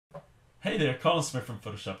Hey there, Colin Smith from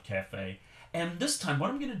Photoshop Cafe. And this time,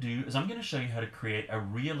 what I'm going to do is I'm going to show you how to create a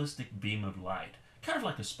realistic beam of light, kind of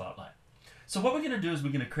like a spotlight. So, what we're going to do is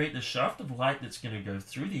we're going to create this shaft of light that's going to go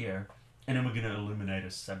through the air, and then we're going to illuminate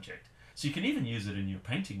a subject. So, you can even use it in your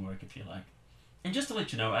painting work if you like. And just to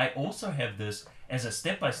let you know, I also have this as a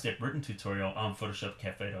step by step written tutorial on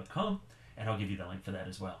PhotoshopCafe.com, and I'll give you the link for that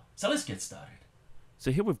as well. So, let's get started. So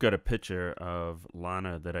here we've got a picture of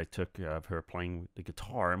Lana that I took of her playing the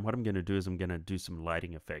guitar, and what I'm going to do is I'm going to do some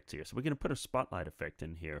lighting effects here. So we're going to put a spotlight effect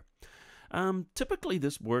in here. Typically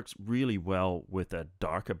this works really well with a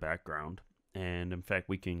darker background, and in fact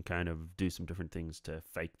we can kind of do some different things to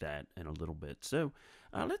fake that in a little bit. So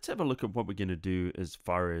let's have a look at what we're going to do as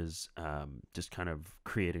far as just kind of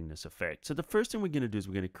creating this effect. So the first thing we're going to do is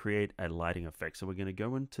we're going to create a lighting effect. So we're going to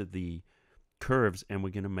go into the curves and we're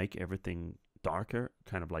going to make everything darker,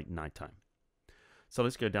 kind of like nighttime. So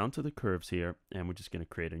let's go down to the curves here, and we're just going to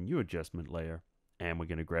create a new adjustment layer, and we're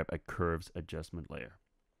going to grab a curves adjustment layer.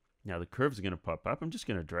 Now the curves are going to pop up. I'm just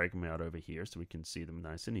going to drag them out over here so we can see them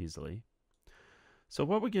nice and easily. So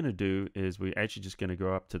what we're going to do is we're actually just going to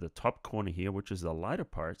go up to the top corner here, which is the lighter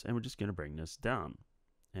parts, and we're just going to bring this down.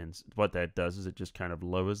 And what that does is it just kind of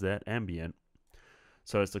lowers that ambient,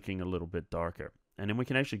 so it's looking a little bit darker. And then we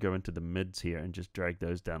can actually go into the mids here and just drag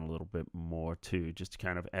those down a little bit more too, just to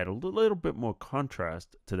kind of add a little bit more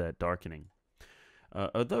contrast to that darkening.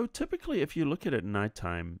 Although typically if you look at it at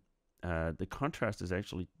nighttime, the contrast is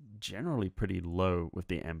actually generally pretty low with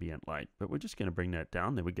the ambient light, but we're just going to bring that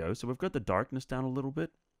down. There we go. So we've got the darkness down a little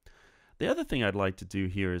bit. The other thing I'd like to do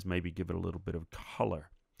here is maybe give it a little bit of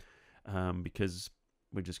color, because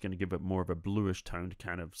we're just going to give it more of a bluish tone to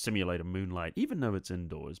kind of simulate a moonlight, even though it's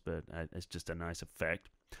indoors, but it's just a nice effect.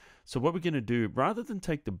 So what we're going to do, rather than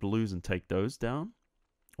take the blues and take those down,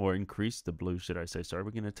 or increase the blues, should I say, sorry,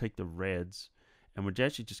 we're going to take the reds, and we're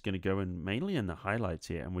actually just going to go in mainly in the highlights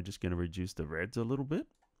here, and we're just going to reduce the reds a little bit.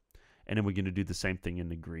 And then we're going to do the same thing in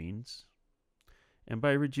the greens. And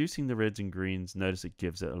by reducing the reds and greens, notice it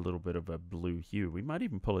gives it a little bit of a blue hue. We might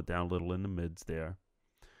even pull it down a little in the mids there.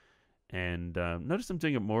 And notice I'm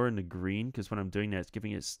doing it more in the green, because when I'm doing that, it's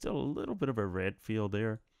giving it still a little bit of a red feel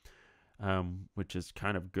there, which is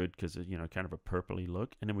kind of good because, you know, kind of a purpley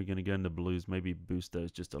look. And then we're going to go in the blues, maybe boost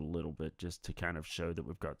those just a little bit, just to kind of show that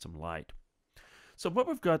we've got some light. So what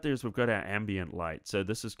we've got there is we've got our ambient light. So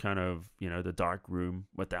this is kind of, you know, the dark room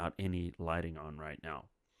without any lighting on right now.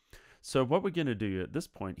 So what we're going to do at this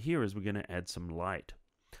point here is we're going to add some light.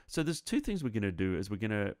 So there's two things we're going to do is we're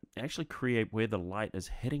going to actually create where the light is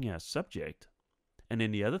hitting our subject. And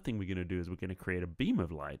then the other thing we're going to do is we're going to create a beam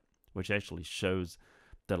of light, which actually shows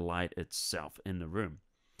the light itself in the room.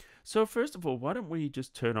 So first of all, why don't we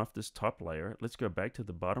just turn off this top layer? Let's go back to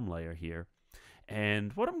the bottom layer here.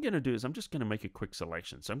 And what I'm going to do is I'm just going to make a quick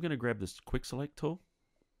selection. So I'm going to grab this quick select tool.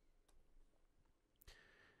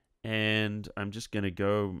 And I'm just going to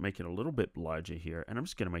go make it a little bit larger here. And I'm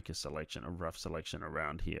just going to make a selection, a rough selection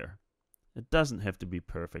around here. It doesn't have to be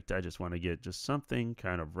perfect. I just want to get just something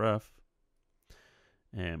kind of rough.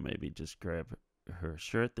 And maybe just grab her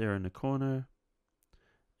shirt there in the corner.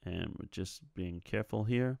 And we're just being careful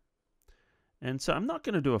here. And so I'm not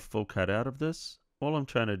going to do a full cut out of this. All I'm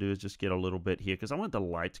trying to do is just get a little bit here, because I want the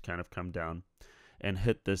light to kind of come down and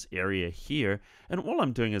hit this area here. And all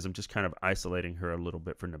I'm doing is I'm just kind of isolating her a little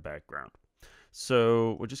bit from the background.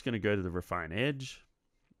 So we're just going to go to the refine edge,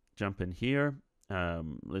 jump in here.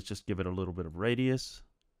 Let's just give it a little bit of radius.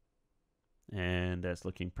 And that's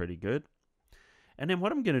looking pretty good. And then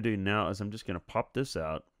what I'm going to do now is I'm just going to pop this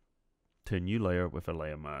out to a new layer with a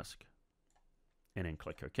layer mask. And then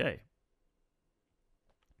click OK.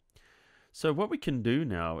 So what we can do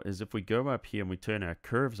now is if we go up here and we turn our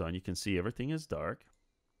curves on, you can see everything is dark.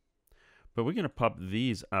 But we're going to pop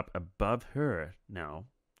these up above her now.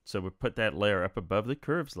 So we put that layer up above the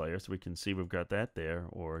curves layer so we can see we've got that there,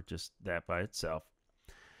 or just that by itself.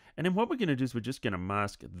 And then what we're going to do is we're just going to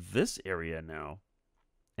mask this area now.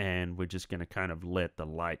 And we're just going to kind of let the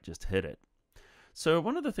light just hit it. So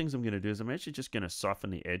one of the things I'm going to do is I'm actually just going to soften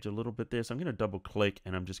the edge a little bit there. So I'm going to double click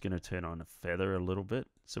and I'm just going to turn on the feather a little bit.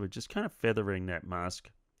 So we're just kind of feathering that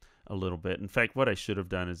mask a little bit. In fact, what I should have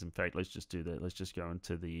done is, in fact, let's just do that. Let's just go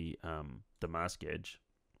into the mask edge.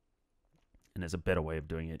 And there's a better way of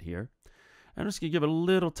doing it here. I'm just going to give a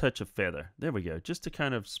little touch of feather. There we go. Just to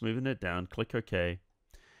kind of smoothen it down. Click OK.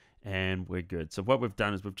 And we're good. So what we've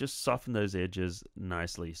done is we've just softened those edges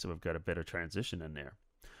nicely. So we've got a better transition in there.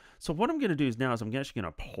 So what I'm going to do is now is I'm actually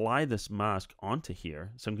going to apply this mask onto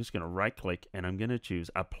here. So I'm just going to right click and I'm going to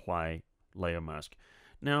choose apply layer mask.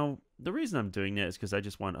 Now the reason I'm doing that is because I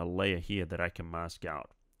just want a layer here that I can mask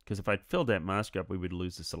out. because if I'd filled that mask up, we would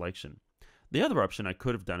lose the selection. The other option I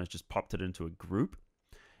could have done is just popped it into a group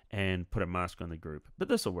and put a mask on the group, but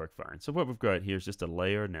this will work fine. So what we've got here is just a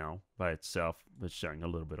layer now by itself that's showing a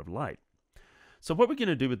little bit of light. So what we're going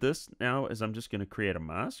to do with this now is I'm just going to create a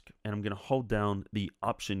mask, and I'm going to hold down the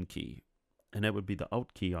Option key, and that would be the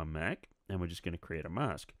Alt key on Mac, and we're just going to create a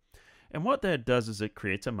mask. And what that does is it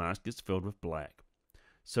creates a mask that's filled with black.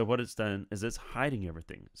 So what it's done is it's hiding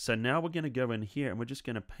everything. So now we're going to go in here and we're just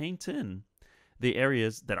going to paint in the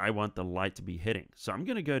areas that I want the light to be hitting. So I'm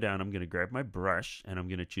going to go down, I'm going to grab my brush, and I'm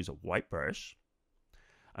going to choose a white brush.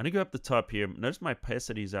 I'm going to go up the top here. Notice my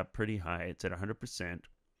opacity is up pretty high. It's at 100%.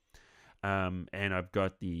 And I've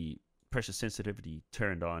got the pressure sensitivity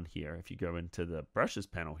turned on here. If you go into the brushes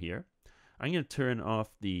panel here, I'm going to turn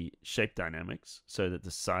off the shape dynamics so that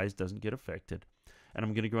the size doesn't get affected. And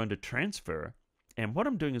I'm going to go into transfer. And what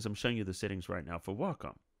I'm doing is I'm showing you the settings right now for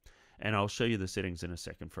Wacom. And I'll show you the settings in a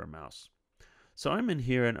second for a mouse. So I'm in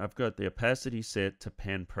here and I've got the opacity set to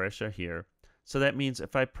pan pressure here. So that means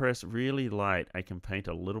if I press really light, I can paint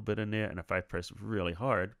a little bit in there. And if I press really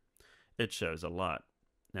hard, it shows a lot.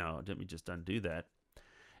 Now, let me just undo that.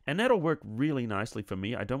 And that'll work really nicely for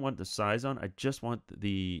me. I don't want the size on. I just want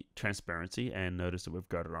the transparency. And notice that we've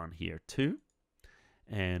got it on here too.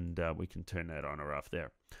 And we can turn that on or off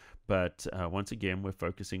there. But once again, we're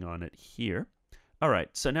focusing on it here. All right,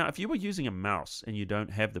 so now if you were using a mouse and you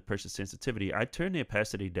don't have the pressure sensitivity, I'd turn the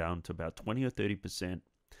opacity down to about 20 or 30%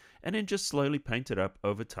 and then just slowly paint it up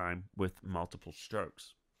over time with multiple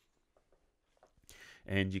strokes.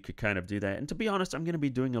 And you could kind of do that. And to be honest, I'm going to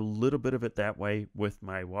be doing a little bit of it that way with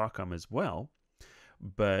my Wacom as well.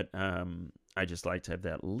 But I just like to have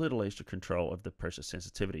that little extra control of the pressure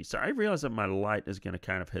sensitivity. So I realize that my light is going to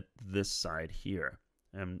kind of hit this side here.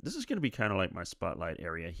 This is going to be kind of like my spotlight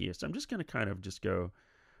area here. So I'm just going to kind of just go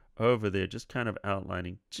over there, just kind of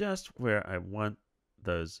outlining just where I want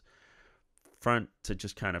those front to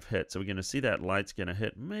just kind of hit. So we're going to see that light's going to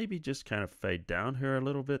hit, maybe just kind of fade down here a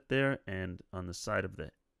little bit there. And on the side of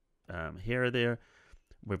the hair there,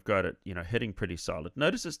 we've got it, hitting pretty solid.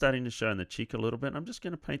 Notice it's starting to show in the cheek a little bit. I'm just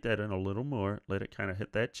going to paint that in a little more, let it kind of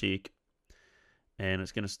hit that cheek. And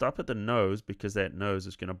it's going to stop at the nose because that nose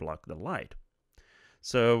is going to block the light.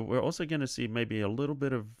 So we're also going to see maybe a little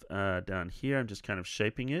bit of down here. I'm just kind of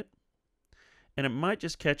shaping it. And it might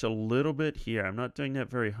just catch a little bit here. I'm not doing that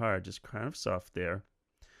very hard, just kind of soft there.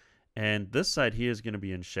 And this side here is going to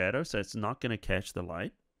be in shadow, so it's not going to catch the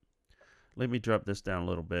light. Let me drop this down a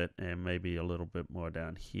little bit and maybe a little bit more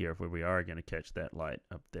down here where we are going to catch that light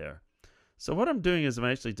up there. So what I'm doing is I'm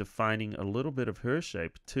actually defining a little bit of her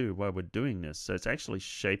shape too while we're doing this. So it's actually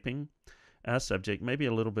shaping our subject. Maybe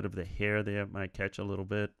a little bit of the hair there might catch a little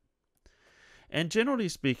bit. And generally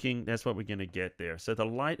speaking, that's what we're going to get there. So the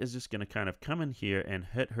light is just going to kind of come in here and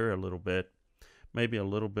hit her a little bit. Maybe a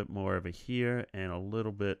little bit more over here and a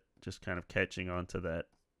little bit just kind of catching onto that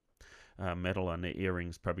metal on the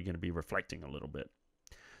earrings, probably going to be reflecting a little bit.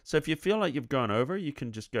 So if you feel like you've gone over, you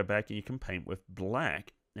can just go back and you can paint with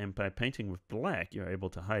black. And by painting with black, you're able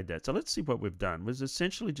to hide that. So let's see what we've done. We've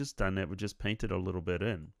essentially just done that. We just painted a little bit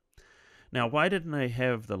in. Now, why didn't I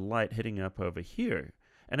have the light hitting up over here?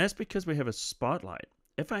 And that's because we have a spotlight.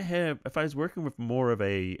 If I was working with more of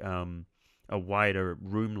a wider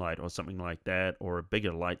room light or something like that, or a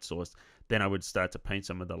bigger light source, then I would start to paint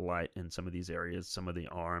some of the light in some of these areas, some of the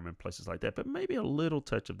arm and places like that. But maybe a little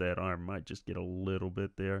touch of that arm might just get a little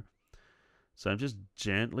bit there. So I'm just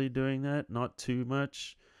gently doing that, not too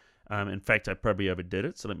much. In fact, I probably overdid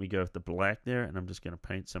it. So let me go with the black there, and I'm just going to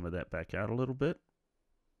paint some of that back out a little bit.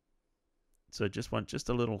 So just want just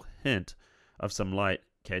a little hint of some light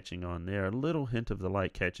catching on there, a little hint of the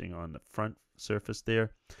light catching on the front surface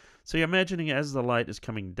there. So you're imagining as the light is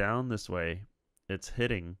coming down this way, it's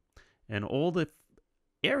hitting, and all the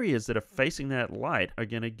areas that are facing that light are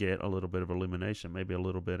going to get a little bit of illumination, maybe a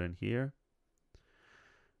little bit in here,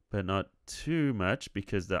 but not too much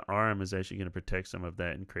because the arm is actually going to protect some of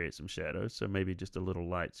that and create some shadows. So maybe just a little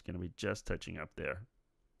light's going to be just touching up there.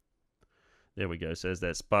 There we go. So as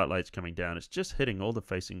that spotlight's coming down, it's just hitting all the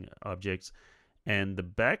facing objects. And the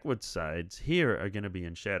backward sides here are going to be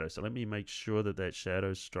in shadow. So let me make sure that that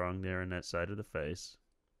shadow's strong there on that side of the face.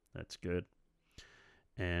 That's good.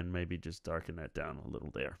 And maybe just darken that down a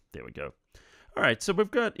little there. There we go. All right, so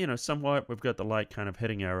we've got, somewhat, we've got the light kind of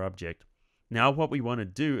hitting our object. Now what we want to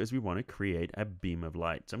do is we want to create a beam of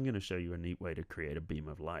light. So I'm going to show you a neat way to create a beam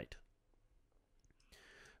of light.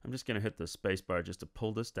 I'm just going to hit the space bar just to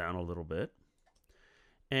pull this down a little bit.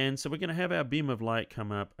 And so we're going to have our beam of light come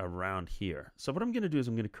up around here. So what I'm going to do is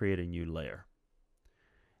I'm going to create a new layer.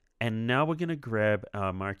 And now we're going to grab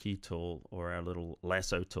our marquee tool or our little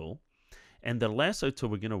lasso tool. And the lasso tool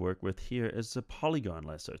we're going to work with here is the polygon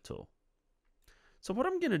lasso tool. So what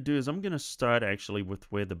I'm going to do is I'm going to start actually with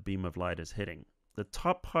where the beam of light is hitting. The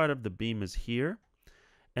top part of the beam is here,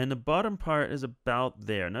 and the bottom part is about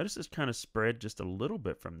there. Notice it's kind of spread just a little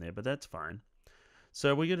bit from there, but that's fine.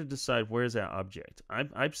 So we're going to decide where's our object.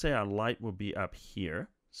 I'd say our light will be up here.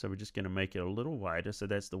 So we're just going to make it a little wider. So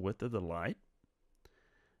that's the width of the light.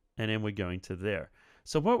 And then we're going to there.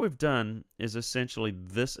 So what we've done is essentially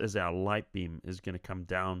this is our light beam is going to come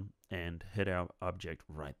down and hit our object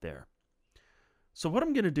right there. So what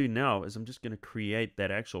I'm going to do now is I'm just going to create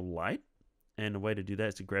that actual light. And the way to do that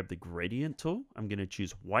is to grab the gradient tool. I'm going to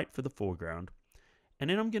choose white for the foreground. And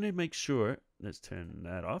then I'm going to make sure, let's turn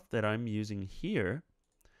that off, that I'm using here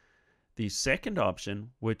the second option,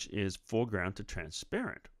 which is foreground to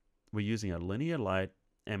transparent. We're using a linear light,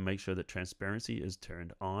 and make sure that transparency is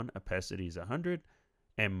turned on, opacity is 100,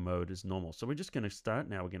 and mode is normal. So we're just going to start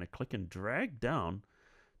now. We're going to click and drag down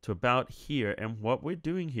to about here, and what we're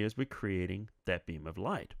doing here is we're creating that beam of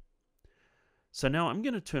light. So now I'm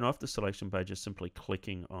going to turn off the selection by just simply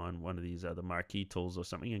clicking on one of these other marquee tools or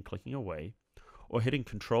something and clicking away, or hitting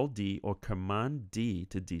Control D or Command D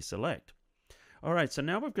to deselect. All right, so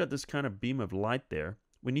now we've got this kind of beam of light there.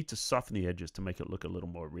 We need to soften the edges to make it look a little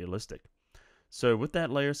more realistic. So with that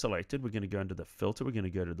layer selected, we're going to go into the filter. We're going to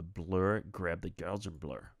go to the blur, grab the Gaussian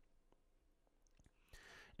blur.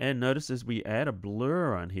 And notice as we add a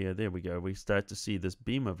blur on here, there we go, we start to see this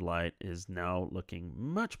beam of light is now looking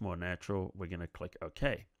much more natural. We're going to click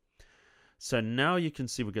OK. So now you can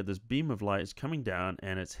see we've got this beam of light is coming down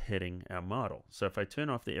and it's hitting our model. So if I turn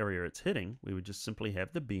off the area it's hitting, we would just simply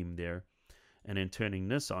have the beam there, and then turning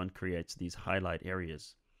this on creates these highlight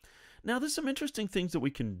areas. Now there's some interesting things that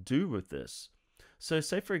we can do with this. So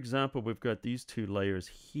say for example we've got these two layers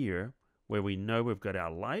here where we know we've got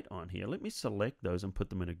our light on here. Let me select those and put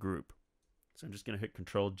them in a group. So I'm just going to hit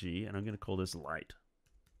Control G and I'm going to call this light.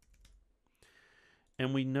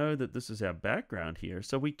 And we know that this is our background here,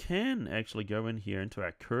 so we can actually go in here into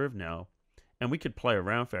our curve now, and we could play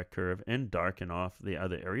around with our curve and darken off the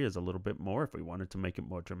other areas a little bit more if we wanted to make it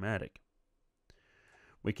more dramatic.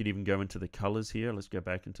 We could even go into the colors here. Let's go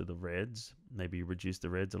back into the reds, maybe reduce the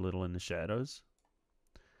reds a little in the shadows.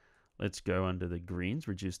 Let's go under the greens,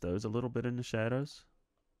 reduce those a little bit in the shadows.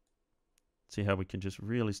 See how we can just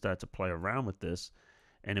really start to play around with this.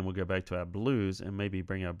 And then we'll go back to our blues and maybe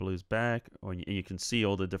bring our blues back. Or you can see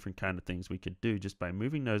all the different kind of things we could do just by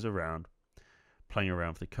moving those around, playing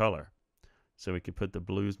around with the color. So we could put the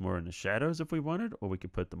blues more in the shadows if we wanted, or we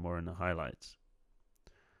could put them more in the highlights.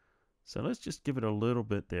 So let's just give it a little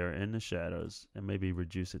bit there in the shadows and maybe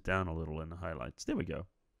reduce it down a little in the highlights. There we go.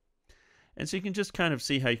 And so you can just kind of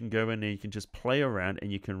see how you can go in there, you can just play around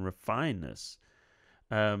and you can refine this.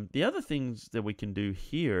 The other things that we can do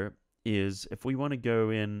here is if we want to go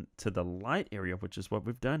in to the light area, which is what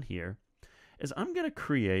we've done here, is I'm going to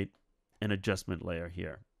create an adjustment layer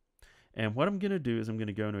here. And what I'm going to do is I'm going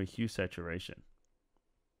to go into a hue saturation.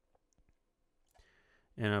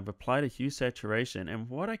 And I've applied a hue saturation. And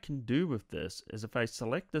what I can do with this is if I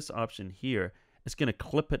select this option here, it's going to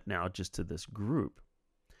clip it now just to this group.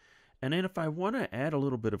 And then if I want to add a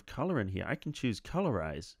little bit of color in here, I can choose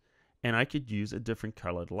colorize, and I could use a different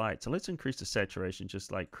colored light. So let's increase the saturation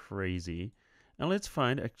just like crazy. And let's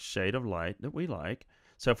find a shade of light that we like.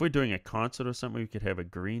 So if we're doing a concert or something, we could have a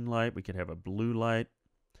green light, we could have a blue light,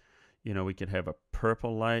 you know, we could have a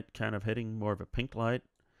purple light kind of hitting more of a pink light.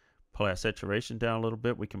 Pull our saturation down a little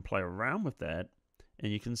bit. We can play around with that,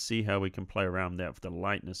 and you can see how we can play around that with the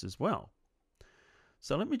lightness as well.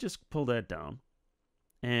 So let me just pull that down.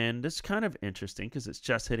 And this is kind of interesting because it's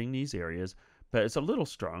just hitting these areas, but it's a little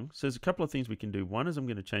strong. So there's a couple of things we can do. One is I'm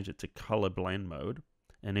going to change it to color blend mode,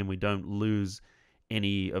 and then we don't lose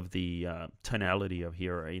any of the tonality of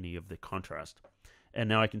here or any of the contrast. And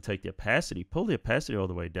now I can take the opacity, pull the opacity all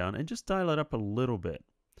the way down, and just dial it up a little bit.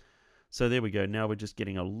 So there we go. Now we're just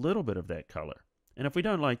getting a little bit of that color. And if we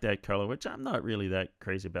don't like that color, which I'm not really that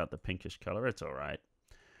crazy about the pinkish color, it's all right.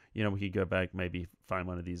 You know, we could go back, maybe find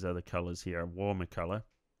one of these other colors here, a warmer color,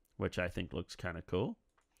 which I think looks kind of cool.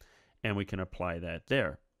 And we can apply that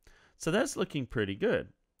there. So that's looking pretty good.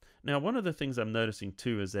 Now, one of the things I'm noticing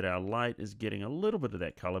too is that our light is getting a little bit of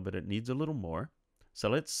that color, but it needs a little more. So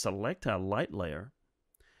let's select our light layer.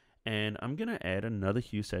 And I'm going to add another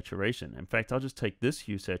hue saturation. In fact, I'll just take this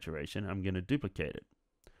hue saturation. I'm going to duplicate it.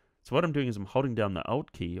 So what I'm doing is I'm holding down the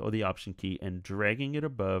Alt key or the Option key and dragging it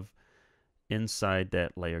above inside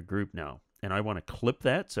that layer group now. And I want to clip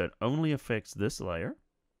that so it only affects this layer.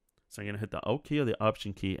 So I'm going to hit the Alt key or the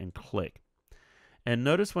Option key and click. And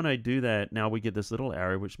notice when I do that, now we get this little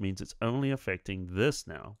arrow, which means it's only affecting this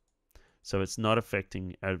now. So it's not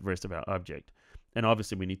affecting the rest of our object. And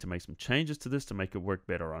obviously we need to make some changes to this to make it work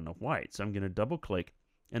better on the white. So I'm going to double click.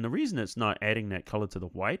 And the reason it's not adding that color to the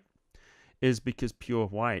white is because pure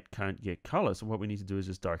white can't get color. So what we need to do is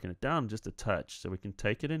just darken it down just a touch. So we can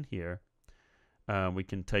take it in here. We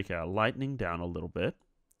can take our lightening down a little bit.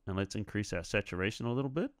 And let's increase our saturation a little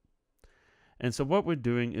bit. And so what we're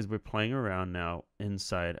doing is we're playing around now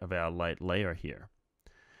inside of our light layer here.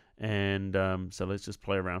 And so let's just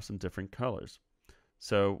play around with some different colors.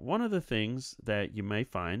 So one of the things that you may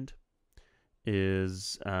find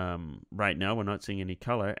is right now we're not seeing any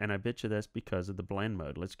color, and I bet you that's because of the blend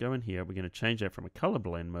mode. Let's go in here. We're going to change that from a color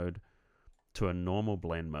blend mode to a normal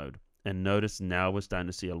blend mode. And notice now we're starting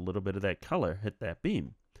to see a little bit of that color hit that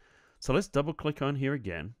beam. So let's double click on here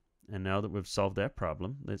again. And now that we've solved that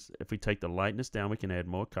problem, if we take the lightness down, we can add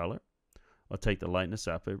more color. Or take the lightness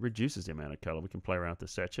up, it reduces the amount of color. We can play around with the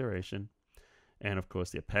saturation and of course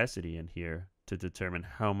the opacity in here to determine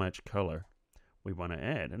how much color we want to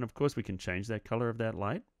add. And of course we can change that color of that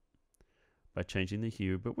light by changing the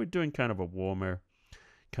hue, but we're doing kind of a warmer,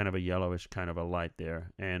 kind of a yellowish kind of a light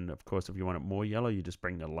there. And of course if you want it more yellow, you just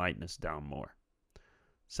bring the lightness down more.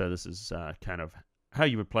 So this is kind of how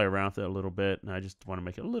you would play around with it a little bit, and I just want to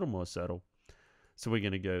make it a little more subtle. So we're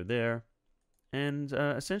going to go there, and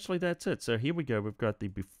essentially that's it. So here we go. We've got the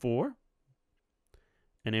before,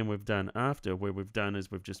 and then we've done after. Where we've done is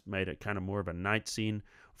we've just made it kind of more of a night scene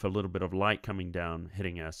with a little bit of light coming down,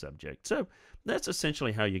 hitting our subject. So that's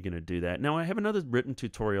essentially how you're going to do that. Now I have another written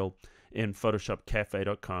tutorial in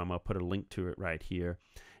PhotoshopCafe.com. I'll put a link to it right here.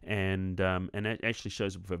 And it actually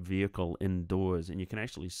shows up a vehicle indoors, and you can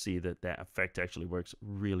actually see that that effect actually works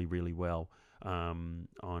really, really well on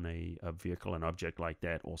a vehicle and object like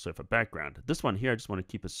that, also for background. This one here, I just want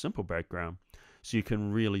to keep a simple background so you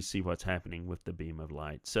can really see what's happening with the beam of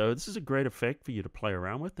light. So this is a great effect for you to play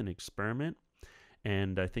around with and experiment,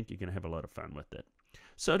 and I think you're going to have a lot of fun with it.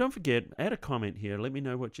 So don't forget, add a comment here. Let me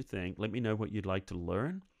know what you think. Let me know what you'd like to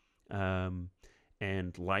learn.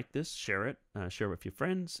 And like this, share it with your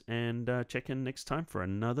friends, and check in next time for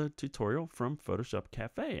another tutorial from Photoshop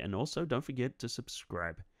Cafe. And also, don't forget to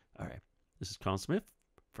subscribe. All right, this is Colin Smith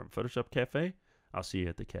from Photoshop Cafe. I'll see you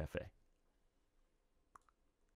at the cafe.